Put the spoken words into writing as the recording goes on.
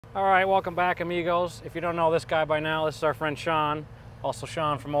All right, welcome back, amigos. If you don't know this guy by now, this is our friend Sean, also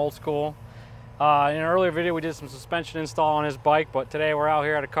Sean from Old School. In an earlier video, we did some suspension install on his bike, but today we're out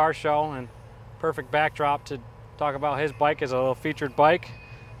here at a car show and perfect backdrop to talk about his bike as a little featured bike.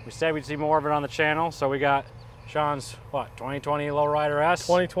 We said we'd see more of it on the channel, so we got Sean's, what, 2020 Lowrider S?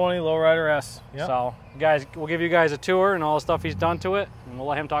 2020 Lowrider S. Yep. So, guys, we'll give you guys a tour and all the stuff he's done to it, and we'll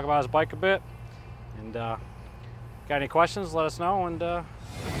let him talk about his bike a bit. And got any questions, let us know. And all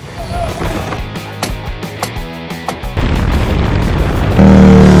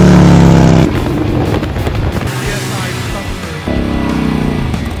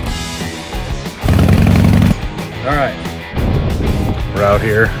right, we're out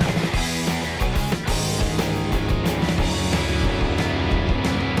here.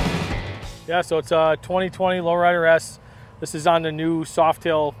 Yeah, so it's a 2020 Lowrider S. This is on the new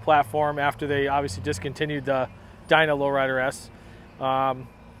Softail platform after they obviously discontinued the Dyna Lowrider S.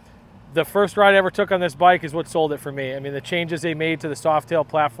 The first ride I ever took on this bike is what sold it for me. I mean, the changes they made to the Softail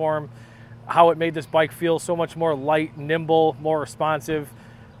platform, how it made this bike feel so much more light, nimble, more responsive,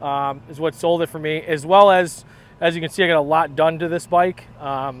 is what sold it for me. As well as you can see, I got a lot done to this bike.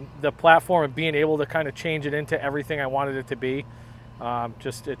 The platform and being able to kind of change it into everything I wanted it to be.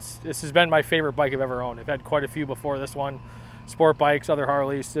 This has been my favorite bike I've ever owned. I've had quite a few before this one, sport bikes, other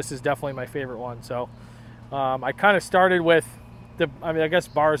Harleys. This is definitely my favorite one. So I kind of started with I guess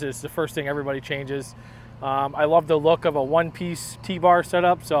bars is the first thing everybody changes. I love the look of a one-piece T-bar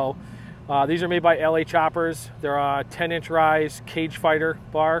setup. So these are made by LA Choppers. They're a 10-inch rise cage fighter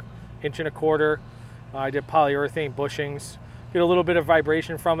bar, 1.25 inch. I did polyurethane bushings. Get a little bit of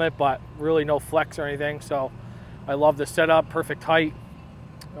vibration from it, but really no flex or anything. So I love the setup, perfect height.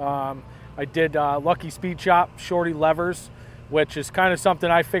 I did Lucky Speed Shop shorty levers, which is kind of something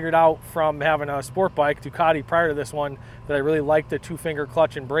I figured out from having a sport bike, Ducati, prior to this one, that I really liked the 2-finger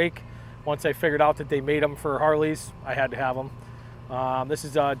clutch and brake. Once I figured out that they made them for Harleys, I had to have them. This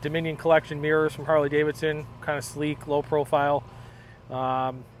is a Dominion Collection mirrors from Harley Davidson, kind of sleek, low profile.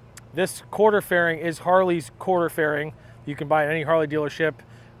 This quarter fairing is Harley's quarter fairing. You can buy at any Harley dealership.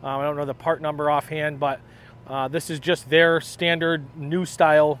 I don't know the part number offhand, but this is just their standard new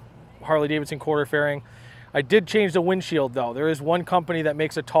style Harley Davidson quarter fairing. I did change the windshield though. There is one company that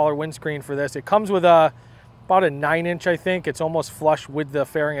makes a taller windscreen for this. It comes with about a 9-inch, I think. It's almost flush with the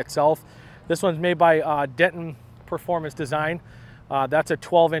fairing itself. This one's made by Denton Performance Design. That's a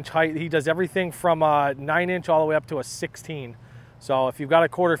 12-inch height. He does everything from a 9-inch all the way up to a 16. So if you've got a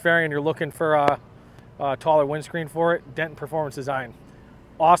quarter fairing and you're looking for a taller windscreen for it, Denton Performance Design.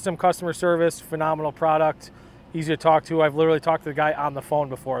 Awesome customer service, phenomenal product, easy to talk to. I've literally talked to the guy on the phone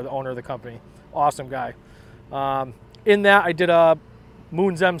before, the owner of the company. Awesome guy. In that, I did a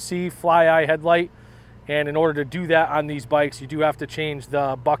Moon's MC fly eye headlight, and in order to do that on these bikes, you do have to change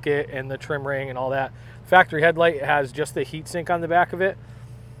the bucket and the trim ring and all that. Factory headlight has just the heat sink on the back of it.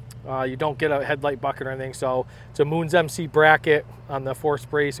 You don't get a headlight bucket or anything, so it's a Moon's MC bracket on the force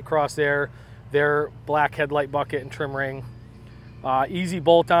brace across there, their black headlight bucket and trim ring. Easy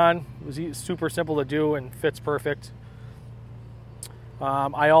bolt on. It was super simple to do and fits perfect.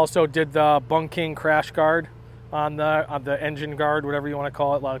 I also did the Bunk King crash guard on the engine guard, whatever you want to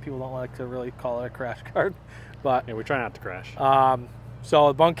call it. A lot of people don't like to really call it a crash guard, but yeah, we try not to crash. So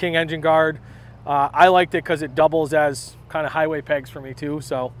the Bunk King engine guard, I liked it because it doubles as kind of highway pegs for me too.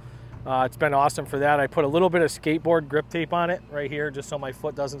 So it's been awesome for that. I put a little bit of skateboard grip tape on it right here, just so my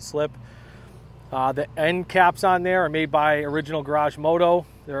foot doesn't slip. The end caps on there are made by Original Garage Moto.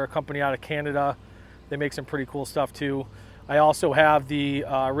 They're a company out of Canada. They make some pretty cool stuff too. I also have the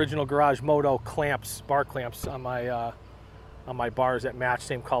Original Garage Moto clamps, bar clamps on my bars that match,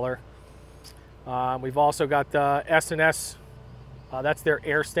 same color. We've also got the S&S. That's their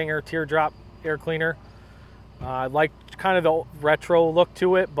Air Stinger teardrop air cleaner. I like kind of the retro look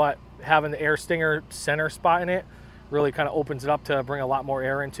to it, but having the Air Stinger center spot in it really kind of opens it up to bring a lot more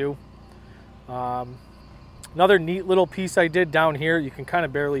air into. Another neat little piece I did down here, you can kind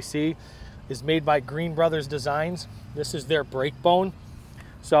of barely see, is made by Green Brothers Designs. This is their brake bone.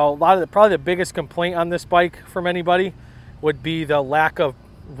 So probably the biggest complaint on this bike from anybody would be the lack of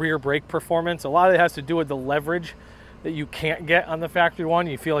rear brake performance. A lot of it has to do with the leverage that you can't get on the factory one.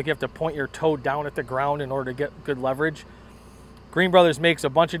 You feel like you have to point your toe down at the ground in order to get good leverage. Green Brothers makes a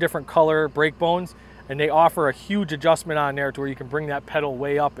bunch of different color brake bones, and they offer a huge adjustment on there to where you can bring that pedal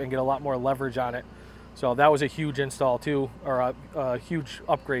way up and get a lot more leverage on it. So that was a huge install too, or a huge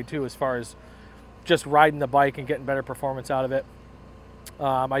upgrade too, as far as just riding the bike and getting better performance out of it.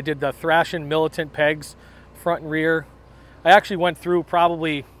 I did the Thrashin Militant pegs, front and rear. I actually went through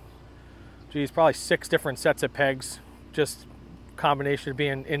probably 6 different sets of pegs, just combination of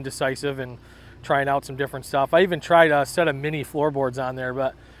being indecisive and trying out some different stuff. I even tried a set of mini floorboards on there,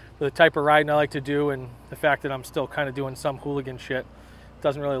 but for the type of riding I like to do and the fact that I'm still kind of doing some hooligan shit, it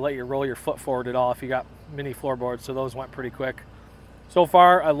doesn't really let you roll your foot forward at all if you got mini floorboards, so those went pretty quick. So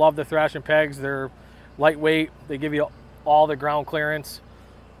far, I love the Thrash and Pegs. They're lightweight. They give you all the ground clearance,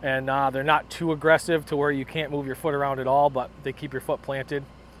 and they're not too aggressive to where you can't move your foot around at all, but they keep your foot planted.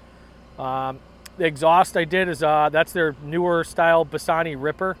 The exhaust I did is, that's their newer style Bassani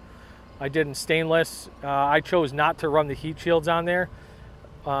Ripper. I did in stainless. I chose not to run the heat shields on there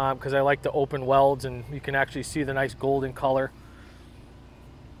because I like the open welds, and you can actually see the nice golden color.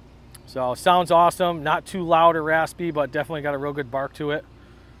 So sounds awesome, not too loud or raspy, but definitely got a real good bark to it.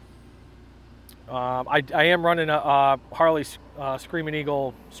 I am running a Harley Screaming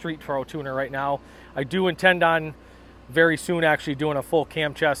Eagle Street Pro tuner right now. I do intend on very soon actually doing a full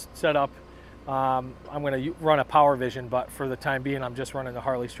cam chest setup. I'm going to run a Power Vision, but for the time being, I'm just running the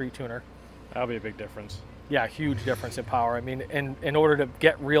Harley Street tuner. That'll be a big difference. Yeah, huge difference in power. I mean, in order to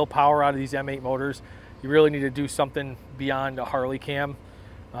get real power out of these M8 motors, you really need to do something beyond a Harley cam.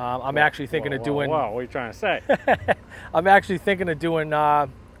 I'm actually thinking of doing... Whoa, what are you trying to say? I'm actually thinking of doing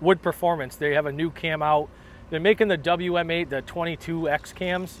Wood Performance. They have a new cam out. They're making the WM8, the 22X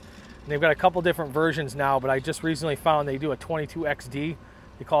cams. And they've got a couple different versions now, but I just recently found they do a 22XD.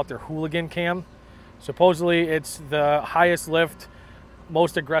 They call it their hooligan cam. Supposedly, it's the highest lift,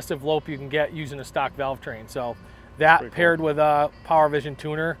 most aggressive lope you can get using a stock valve train. So that paired with a Power Vision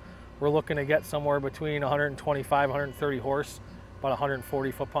tuner, we're looking to get somewhere between 125, 130 horse. About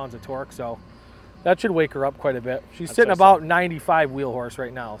 140 foot-pounds of torque, so that should wake her up quite a bit. She's sitting about 95 wheel horse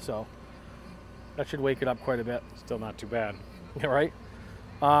right now, so that should wake it up quite a bit. Still not too bad. Yeah, right?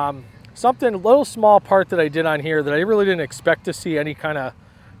 Something, a little small part that I did on here that I really didn't expect to see any kind of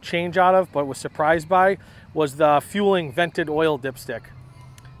change out of, but was surprised by, was the fueling vented oil dipstick.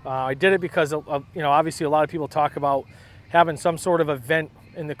 I did it because, you know, obviously a lot of people talk about having some sort of a vent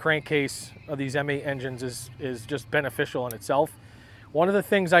in the crankcase of these M8 engines is just beneficial in itself. One of the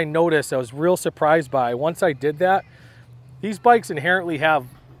things I noticed I was real surprised by, once I did that, these bikes inherently have,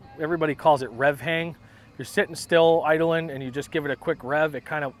 everybody calls it rev hang. You're sitting still, idling, and you just give it a quick rev, it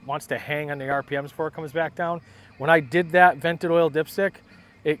kind of wants to hang on the RPMs before it comes back down. When I did that vented oil dipstick,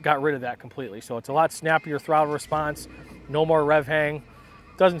 it got rid of that completely. So it's a lot snappier throttle response, no more rev hang.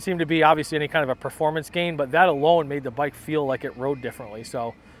 Doesn't seem to be obviously any kind of a performance gain, but that alone made the bike feel like it rode differently.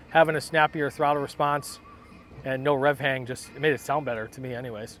 So having a snappier throttle response and no rev hang just made it sound better to me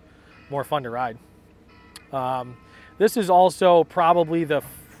anyways. More fun to ride. This is also probably the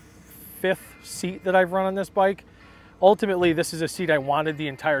 5th seat that I've run on this bike. Ultimately, this is a seat I wanted the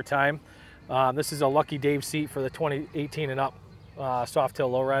entire time. This is a Lucky Dave seat for the 2018 and up Softail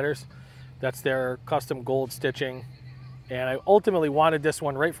Lowriders. That's their custom gold stitching. And I ultimately wanted this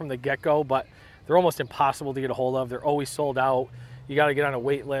one right from the get-go, but they're almost impossible to get a hold of. They're always sold out. You got to get on a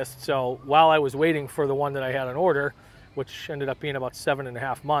wait list. So while I was waiting for the one that I had on order, which ended up being about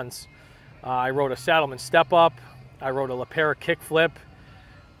 7.5 months, I rode a Saddleman Step Up. I rode a LaPera Kickflip.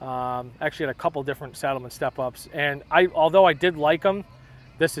 Actually had a couple different Saddleman Step Ups. And although I did like them,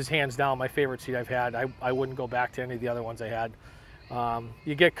 this is hands down my favorite seat I've had. I wouldn't go back to any of the other ones I had.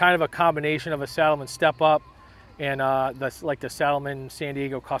 You get kind of a combination of a Saddleman Step Up and that's like the Saddleman San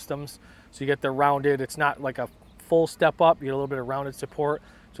Diego Customs. So you get the rounded, it's not like a full step up, you get a little bit of rounded support.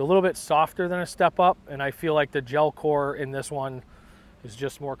 So a little bit softer than a step up, and I feel like the gel core in this one is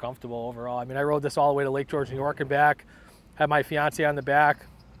just more comfortable overall. I mean, I rode this all the way to Lake George, New York and back, had my fiance on the back,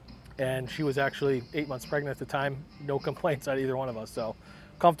 and she was actually 8 months pregnant at the time. No complaints on either one of us. So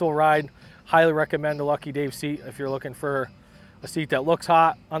comfortable ride, highly recommend the Lucky Dave seat if you're looking for a seat that looks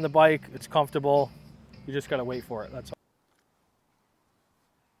hot on the bike, it's comfortable. You just gotta wait for it, that's all.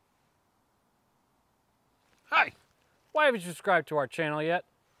 Hi, why haven't you subscribed to our channel yet?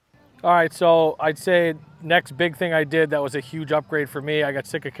 All right, so I'd say next big thing I did that was a huge upgrade for me. I got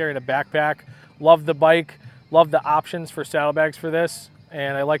sick of carrying a backpack. Love the bike, love the options for saddlebags for this,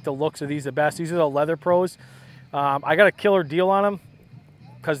 and I like the looks of these the best. These are the Leather Pros. I got a killer deal on them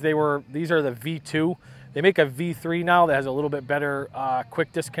because these are the V2. They make a V3 now that has a little bit better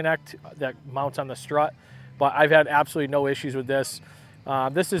quick disconnect that mounts on the strut, but I've had absolutely no issues with this.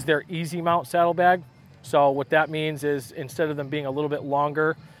 This is their easy mount saddlebag. So what that means is instead of them being a little bit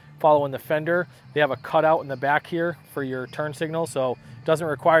longer following the fender, they have a cutout in the back here for your turn signal. So it doesn't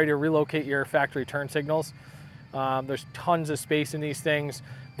require you to relocate your factory turn signals. There's tons of space in these things.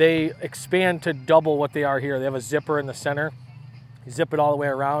 They expand to double what they are here. They have a zipper in the center. You zip it all the way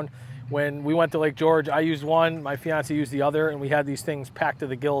around. When we went to Lake George, I used one, my fiance used the other, and we had these things packed to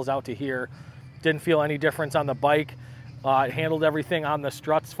the gills out to here. Didn't feel any difference on the bike. It handled everything on the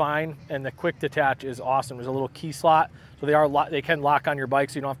struts fine, and the quick detach is awesome. There's a little key slot, so they can lock on your bike,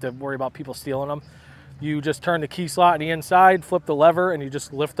 so you don't have to worry about people stealing them. You just turn the key slot on the inside, flip the lever, and you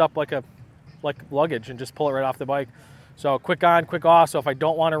just lift up like luggage and just pull it right off the bike. So quick on, quick off. So if I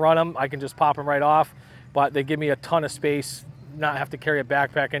don't want to run them, I can just pop them right off. But they give me a ton of space, not have to carry a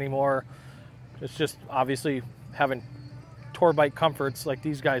backpack anymore. It's just obviously having tour bike comforts like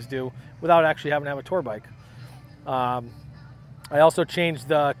these guys do without actually having to have a tour bike. I also changed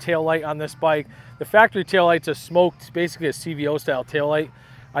the tail light on this bike. The factory tail light's a smoked, basically a CVO style tail light.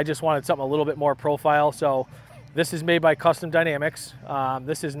 I just wanted something a little bit more profile. So this is made by Custom Dynamics.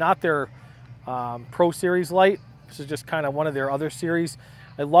 This is not their Pro Series light. This is just kind of one of their other series.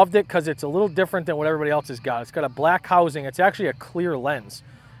 I loved it because it's a little different than what everybody else has got. It's got a black housing. It's actually a clear lens.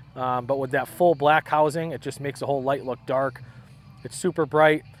 But with that full black housing, it just makes the whole light look dark. It's super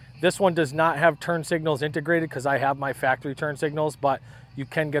bright. This one does not have turn signals integrated because I have my factory turn signals, but you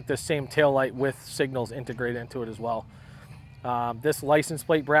can get the same tail light with signals integrated into it as well. This license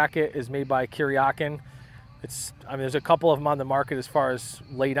plate bracket is made by Kiryakin. I mean, there's a couple of them on the market as far as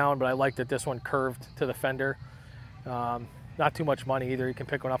lay down, but I like that this one curved to the fender. Not too much money either. You can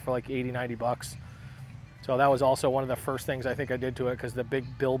pick one up for like 80, 90 bucks. So that was also one of the first things I think I did to it, because the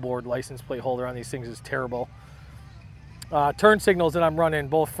big billboard license plate holder on these things is terrible. Turn signals that I'm running,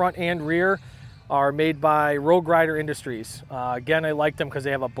 both front and rear, are made by Rogue Rider Industries. Again, I like them because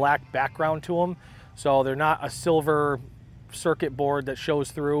they have a black background to them. So they're not a silver circuit board that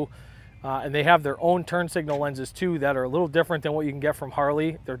shows through. And they have their own turn signal lenses too that are a little different than what you can get from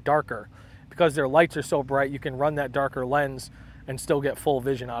Harley. They're darker. Because their lights are so bright, you can run that darker lens and still get full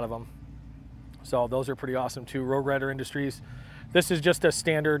vision out of them. So those are pretty awesome too. Rogue Rider Industries. This is just a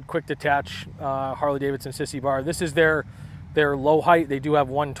standard quick detach Harley Davidson sissy bar. This is their low height. They do have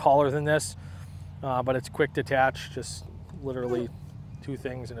one taller than this, but it's quick detach, just literally two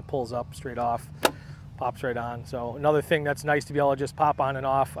things, and it pulls up straight off, pops right on. So another thing that's nice to be able to just pop on and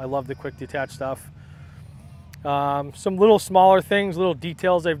off. I love the quick detach stuff. Some little smaller things, little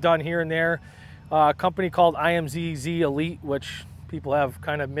details they've done here and there. A company called IMZZ Elite, which people have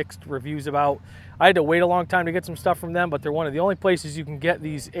kind of mixed reviews about. I had to wait a long time to get some stuff from them, but they're one of the only places you can get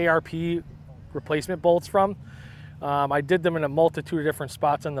these ARP replacement bolts from. I did them in a multitude of different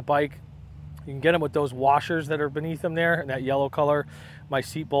spots on the bike. You can get them with those washers that are beneath them there in that yellow color. My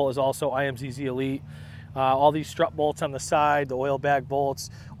seat bolt is also IMZZ Elite. All these strut bolts on the side, the oil bag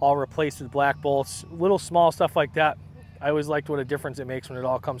bolts, all replaced with black bolts. Little small stuff like that. I always liked what a difference it makes when it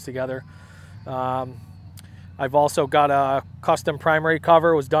all comes together. I've also got a custom primary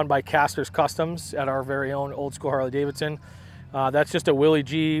cover. It was done by Caster's Customs at our very own old school Harley Davidson. That's just a Willie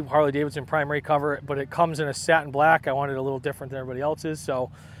G Harley Davidson primary cover, but it comes in a satin black. I wanted it a little different than everybody else's,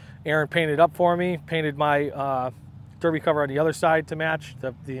 so Aaron painted it up for me, painted my derby cover on the other side to match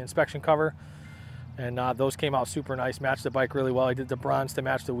the inspection cover, and those came out super nice, matched the bike really well. I did the bronze to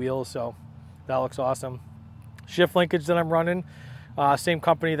match the wheels, so that looks awesome. Shift linkage that I'm running, same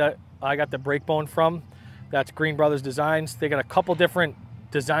company that I got the brake bone from. That's Green Brothers Designs. They got a couple different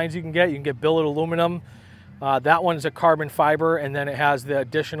designs you can get. You can get billet aluminum. That one's a carbon fiber, and then it has the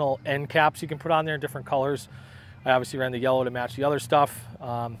additional end caps you can put on there in different colors. I obviously ran the yellow to match the other stuff.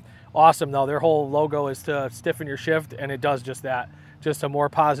 Awesome though, their whole logo is to stiffen your shift, and it does just that. Just a more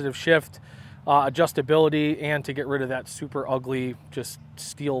positive shift, adjustability, and to get rid of that super ugly just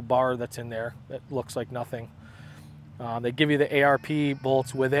steel bar that's in there that looks like nothing. They give you the ARP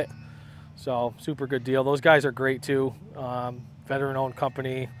bolts with it, so super good deal. Those guys are great too. Veteran-owned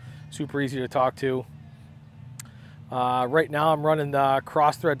company, super easy to talk to. Right now I'm running the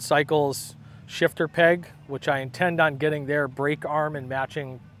Crossthread Cycles shifter peg, which I intend on getting their brake arm and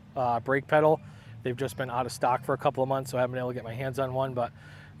matching brake pedal. They've just been out of stock for a couple of months, so I haven't been able to get my hands on one, but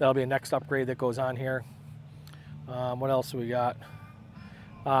that'll be a next upgrade that goes on here. What else do we got?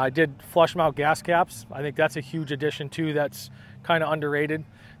 I did flush mount gas caps. I think that's a huge addition too. That's kind of underrated.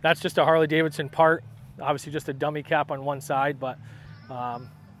 That's just a Harley Davidson part. Obviously just a dummy cap on one side, but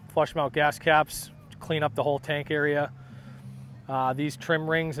flush mount gas caps clean up the whole tank area. These trim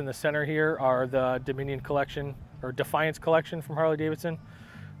rings in the center here are the Dominion collection or Defiance collection from Harley Davidson.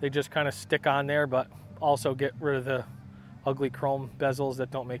 They just kind of stick on there, but also get rid of the ugly chrome bezels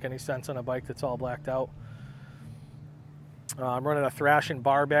that don't make any sense on a bike that's all blacked out. I'm running a Thrashing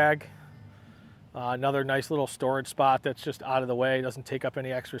bar bag. Another nice little storage spot that's just out of the way, doesn't take up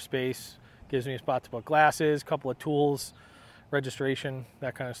any extra space. Gives me a spot to put glasses, a couple of tools, registration,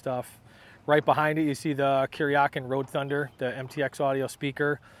 that kind of stuff. Right behind it, you see the Kiryakin Road Thunder, the MTX audio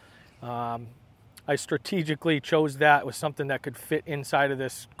speaker. I strategically chose that with something that could fit inside of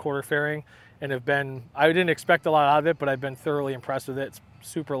this quarter fairing and I didn't expect a lot out of it, but I've been thoroughly impressed with it. It's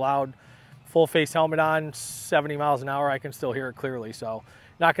super loud. Full face helmet on, 70 miles an hour, I can still hear it clearly. So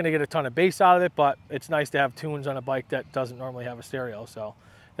not going to get a ton of bass out of it, but it's nice to have tunes on a bike that doesn't normally have a stereo. So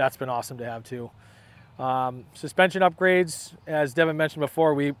that's been awesome to have too. Suspension upgrades, as Devin mentioned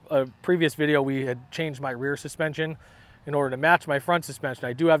before, a previous video we had changed my rear suspension in order to match my front suspension.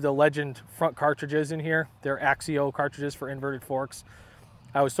 I do have the Legend front cartridges in here. They're Axio cartridges for inverted forks.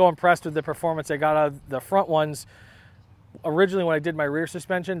 I was so impressed with the performance I got out of the front ones. Originally, when I did my rear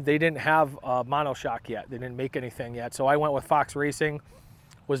suspension, they didn't have a monoshock yet. They didn't make anything yet. So I went with Fox Racing.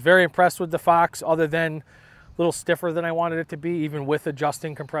 Was very impressed with the Fox, other than a little stiffer than I wanted it to be, even with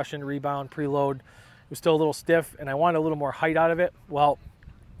adjusting compression, rebound, preload. It was still a little stiff, and I wanted a little more height out of it. Well,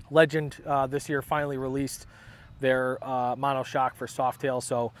 Legend this year finally released their monoshock for Softail,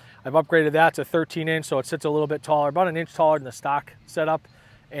 so I've upgraded that to 13-inch, so it sits a little bit taller, about an inch taller than the stock setup,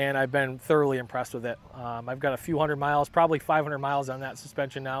 and I've been thoroughly impressed with it. I've got a few hundred miles, probably 500 miles on that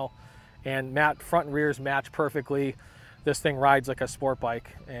suspension now, and front and rears match perfectly. This thing rides like a sport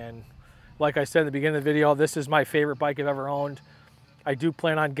bike, and like I said at the beginning of the video, this is my favorite bike I've ever owned. I do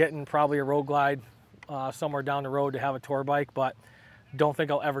plan on getting probably a Road Glide somewhere down the road to have a tour bike, but don't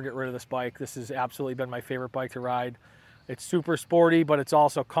think I'll ever get rid of this bike. This has absolutely been my favorite bike to ride. It's super sporty, but it's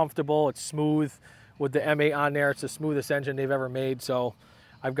also comfortable. It's smooth with the M8 on there. It's the smoothest engine they've ever made. So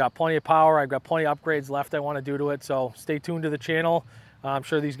I've got plenty of power. I've got plenty of upgrades left I want to do to it. So stay tuned to the channel. I'm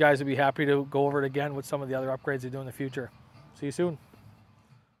sure these guys would be happy to go over it again with some of the other upgrades they do in the future. See you soon.